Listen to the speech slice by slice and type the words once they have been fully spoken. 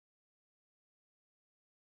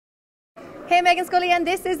Hey, Meghann, Scully, and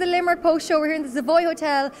this is the Limerick Post Show. We're here in the Savoy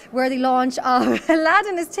Hotel where the launch of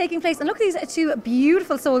Aladdin is taking place. And look at these two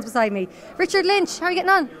beautiful souls beside me. Richard, Lynch, how are you getting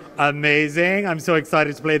on? Amazing. I'm so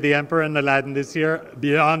excited to play the Emperor in Aladdin this year.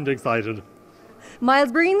 Beyond excited.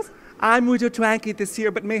 Myles, Breen? I'm Widow Twanky this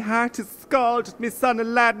year, but my heart is scalded. My son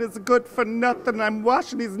Aladdin is good for nothing. I'm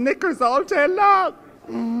washing his knickers all day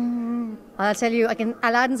long. I'll tell you,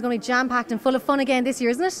 Aladdin's going to be jam-packed and full of fun again this year,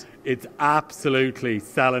 isn't it? It's absolutely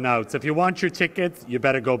selling out. So if you want your tickets, you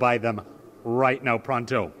better go buy them right now,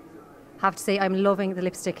 pronto. Have to say, I'm loving the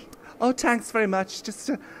lipstick. Oh, thanks very much. Just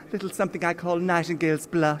a little something I call Nightingale's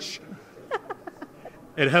blush.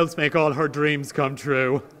 It helps make all her dreams come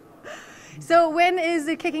true. So when is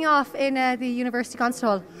it kicking off in the University Concert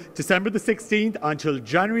Hall? December the 16th until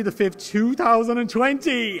January the 5th,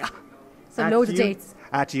 2020. So loads of dates.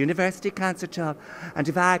 At University Concert Hall. And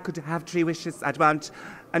if I could have 3 wishes, I'd want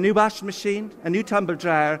a new washing machine, a new tumble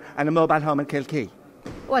dryer, and a mobile home in Kilkee.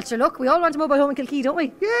 Well, sure, look, we all want a mobile home in Kilkee, don't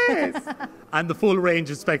we? Yes. And the full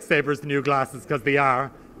range of Specsavers, the new glasses, because they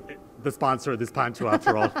are the sponsor of this panto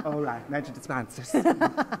after all. All right, mention the sponsors.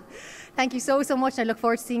 Thank you so much. I look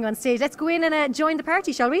forward to seeing you on stage. Let's go in and join the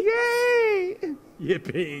party, shall we? Yay!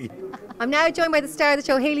 Yippee. I'm now joined by the star of the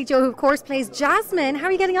show, Hayley-Jo, who of course plays Jasmine. How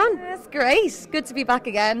are you getting on? It's great. Good to be back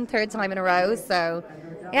again, 3rd time in a row. So,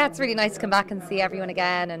 yeah, it's really nice to come back and see everyone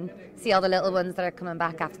again and see all the little ones that are coming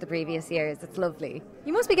back after the previous years. It's lovely.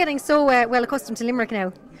 You must be getting so well accustomed to Limerick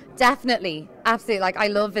now. Definitely. Absolutely. Like, I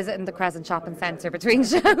love visiting the Crescent Shopping Centre between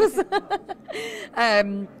shows.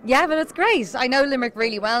 Yeah, but it's great. I know Limerick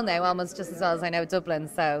really well now, almost just as well as I know Dublin.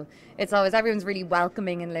 So it's always, everyone's really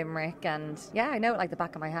welcoming in Limerick. And yeah, I know it like the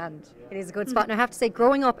back of my hand. It is a good spot. And I have to say,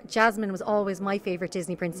 growing up, Jasmine was always my favourite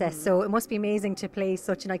Disney princess. So it must be amazing to play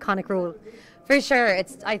such an iconic role. For sure.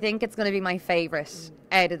 I think it's going to be my favourite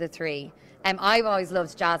out of the 3. I've always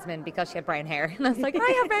loved Jasmine because she had brown hair. And I was like,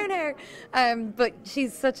 I have brown hair. But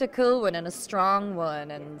she's such a cool one and a strong one.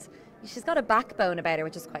 And she's got a backbone about her,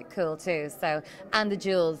 which is quite cool too. So, and the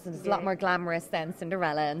jewels. And it's a lot more glamorous than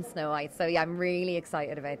Cinderella and Snow White. So yeah, I'm really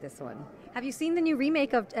excited about this one. Have you seen the new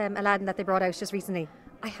remake of Aladdin that they brought out just recently?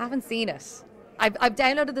 I haven't seen it. I've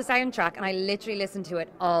downloaded the soundtrack and I literally listen to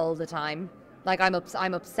it all the time. Like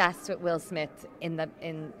I'm obsessed with Will Smith on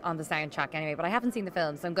the soundtrack anyway, but I haven't seen the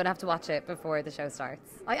film, so I'm going to have to watch it before the show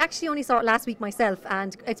starts. I actually only saw it last week myself,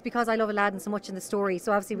 and it's because I love Aladdin so much in the story.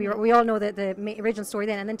 So obviously we all know the original story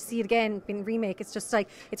then, and then to see it again in remake, it's just like,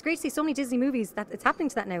 it's great to see so many Disney movies that it's happening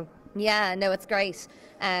to that now. Yeah, no, it's great.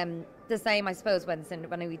 The same, I suppose, when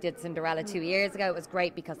we did Cinderella 2 years ago, it was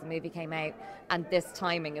great because the movie came out, and this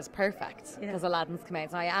timing is perfect because Aladdin's come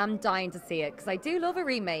out. So I am dying to see it because I do love a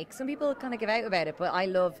remake. Some people kind of give out about it, but I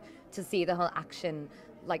love to see the whole action,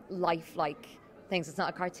 like lifelike things. It's not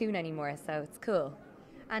a cartoon anymore, so it's cool.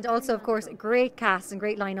 And also, of course, great cast and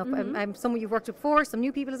great lineup. Some you've worked with before, some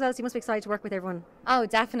new people as well, so you must be excited to work with everyone. Oh,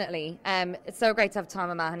 definitely. It's so great to have Tom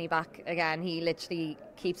O'Mahony back again. He literally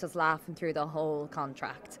keeps us laughing through the whole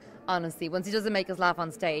contract. Honestly, once he doesn't make us laugh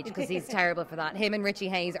on stage, because he's terrible for that. Him and Richie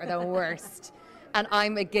Hayes are the worst. And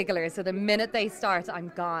I'm a giggler, so the minute they start,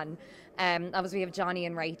 I'm gone. Obviously, we have Johnny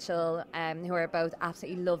and Rachel, who are both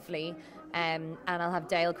absolutely lovely. And I'll have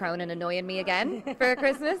Dayl Cronin annoying me again for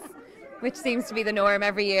Christmas, which seems to be the norm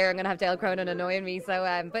every year. I'm going to have Dayl Cronin annoying me.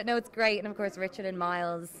 So, but no, it's great. And of course, Richard and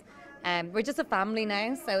Myles. We're just a family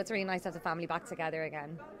now, so it's really nice to have the family back together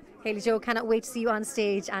again. Hayley-Jo, cannot wait to see you on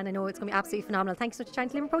stage, and I know it's going to be absolutely phenomenal. Thanks so much for joining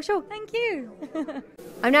the Limerick Post Show. Thank you.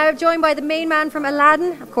 I'm now joined by the main man from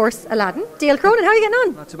Aladdin, of course, Aladdin, Dayl Cronin. How are you getting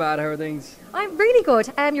on? Not too bad, how are things? I'm really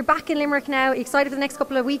good. You're back in Limerick now. Are you excited for the next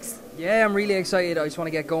couple of weeks? Yeah, I'm really excited. I just want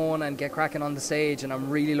to get going and get cracking on the stage, and I'm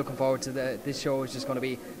really looking forward to this show. It's just going to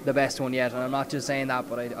be the best one yet, and I'm not just saying that,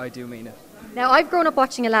 but I do mean it. Now, I've grown up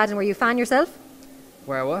watching Aladdin. Were you a fan yourself?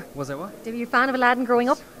 Where, what? Was I what? Were you a fan of Aladdin growing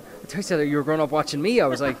up? I thought you said you were growing up watching me. I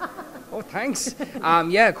was like... Oh, thanks.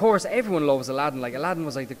 Yeah, of course, everyone loves Aladdin. Like, Aladdin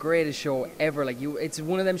was like the greatest show ever. Like, it's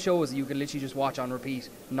one of them shows that you can literally just watch on repeat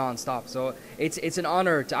non-stop. So it's an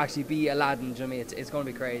honour to actually be Aladdin. Do you know what I mean? It's going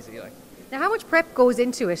to be crazy. Like. Now, how much prep goes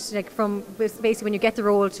into it? Like, from basically when you get the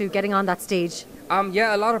role to getting on that stage?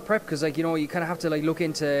 Yeah, a lot of prep, because, like, you know, you kind of have to, like, look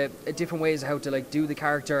into different ways of how to, like, do the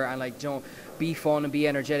character and, like, you know, be fun and be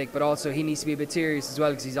energetic, but also he needs to be a bit serious as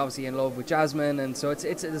well, because he's obviously in love with Jasmine, and so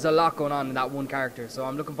there's a lot going on in that one character. So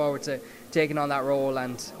I'm looking forward to taking on that role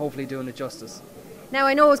and hopefully doing it justice. Now,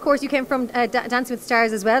 I know, of course, you came from Dancing with the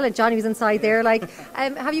Stars as well, and Johnny was inside there. Like,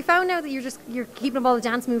 have you found now that you're keeping up all the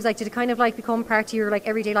dance moves? Like, did it kind of like become part of your like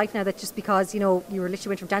everyday life now? That just because you were literally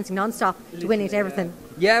went from dancing non-stop to winning to everything.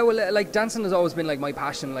 Yeah, well, like dancing has always been like my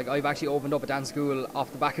passion. Like I've actually opened up a dance school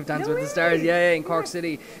off the back of Dancing with the Stars. Yeah, in Cork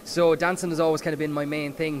City. So dancing has always kind of been my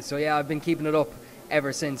main thing. So yeah, I've been keeping it up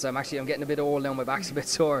ever since. I'm getting a bit old now, my back's a bit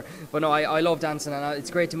sore, but no, I love dancing, and it's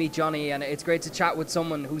great to meet Johnny, and it's great to chat with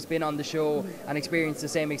someone who's been on the show and experienced the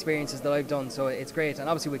same experiences that I've done, so it's great. And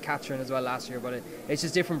obviously with Catherine as well last year, but it's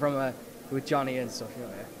just different from with Johnny and stuff, you know.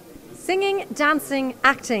 Yeah. Singing, dancing,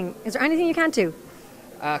 acting, is there anything you can't do?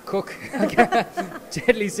 Cook.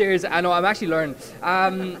 Deadly serious. I know, I'm actually learning.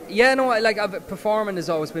 Performing has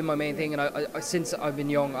always been my main thing, and I since I've been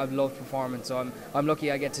young I've loved performing, so I'm lucky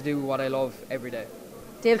I get to do what I love every day.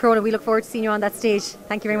 Dayl, Cronin, we look forward to seeing you on that stage.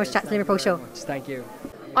 Thank you very much, Chat to Limerick Post Show. Thank you.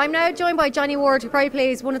 I'm now joined by Johnny Ward, who probably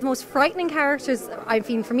plays one of the most frightening characters. I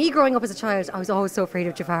mean, for me growing up as a child, I was always so afraid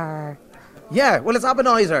of Jafar. Yeah, well, it's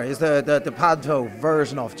Ebenezer is the Panto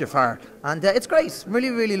version of Jafar, and it's great.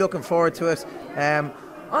 Really, really looking forward to it.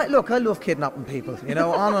 I love kidnapping people,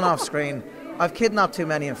 on and off screen. I've kidnapped too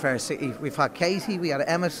many in Fair City. We've had Katie, we had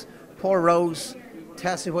Emmett, poor Rose,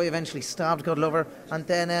 Tessa, who I eventually stabbed, God love her, and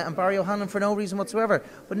then and Barry O'Hanlon for no reason whatsoever.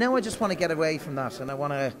 But now I just want to get away from that, and I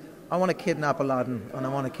want to kidnap Aladdin, and I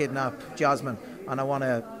want to kidnap Jasmine, and I want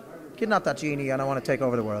to kidnap that genie, and I want to take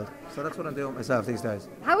over the world. So that's what I'm doing with myself these days.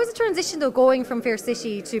 How was the transition though, going from Fair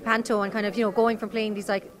City to Panto, and kind of going from playing these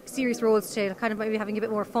like serious roles to kind of maybe having a bit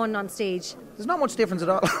more fun on stage? There's not much difference at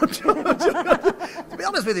all. To be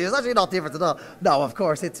honest with you, it's actually not different at all. No, of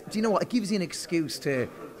course, do you know what? It gives you an excuse to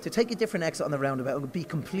take a different exit on the roundabout and be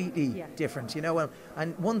completely different,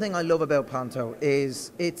 And one thing I love about Panto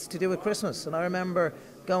is it's to do with Christmas. And I remember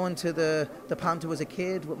going to the Panto as a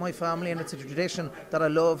kid with my family, and it's a tradition that I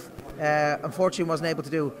love. Unfortunately, wasn't able to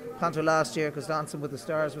do Panto last year because Dancing with the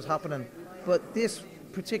Stars was happening. But this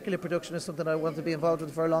particular production is something I want to be involved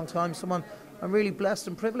with for a long time. Someone I'm really blessed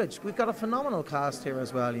and privileged. We've got a phenomenal cast here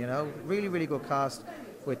as well, really, really good cast.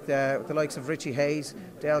 With the likes of Richie Hayes,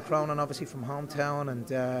 Dayl Cronin, obviously from Hometown, and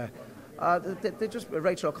they just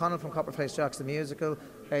Rachel O'Connell from Copperface Jacks the musical,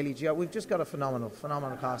 Hayley-Jo. We've just got a phenomenal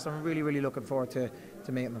cast. I'm really, really looking forward to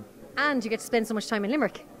meeting them. And you get to spend so much time in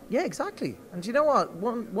Limerick. Yeah, exactly. And you know what?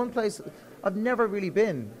 One place I've never really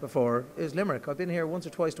been before is Limerick. I've been here once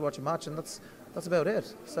or twice to watch a match, and that's about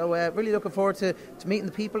it. So really looking forward to meeting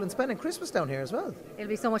the people and spending Christmas down here as well. It'll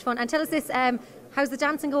be so much fun. And tell us this, how's the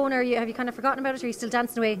dancing going? Have you kind of forgotten about it, or are you still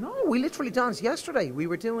dancing away? No, we literally danced yesterday. We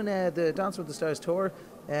were doing the Dancing with the Stars tour,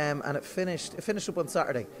 and it finished up on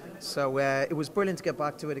Saturday. So it was brilliant to get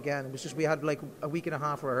back to it again. It was just, we had like a week and a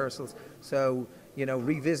half of rehearsals. So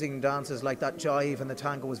revisiting dances like that jive and the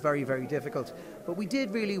tango was very, very difficult. But we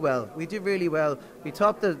did really well. We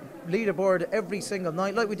topped the leaderboard every single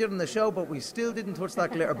night like we did on the show, but we still didn't touch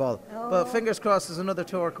that glitter ball. But fingers crossed, there's another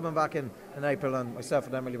tour coming back in April, and myself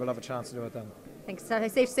and Emily will have a chance to do it then. Thanks.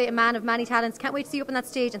 Safe to say, a man of many talents. Can't wait to see you up on that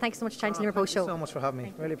stage, and thanks so much for chatting to the Limerick Post Show. Thank you so much for having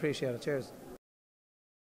me. Really appreciate it. Cheers.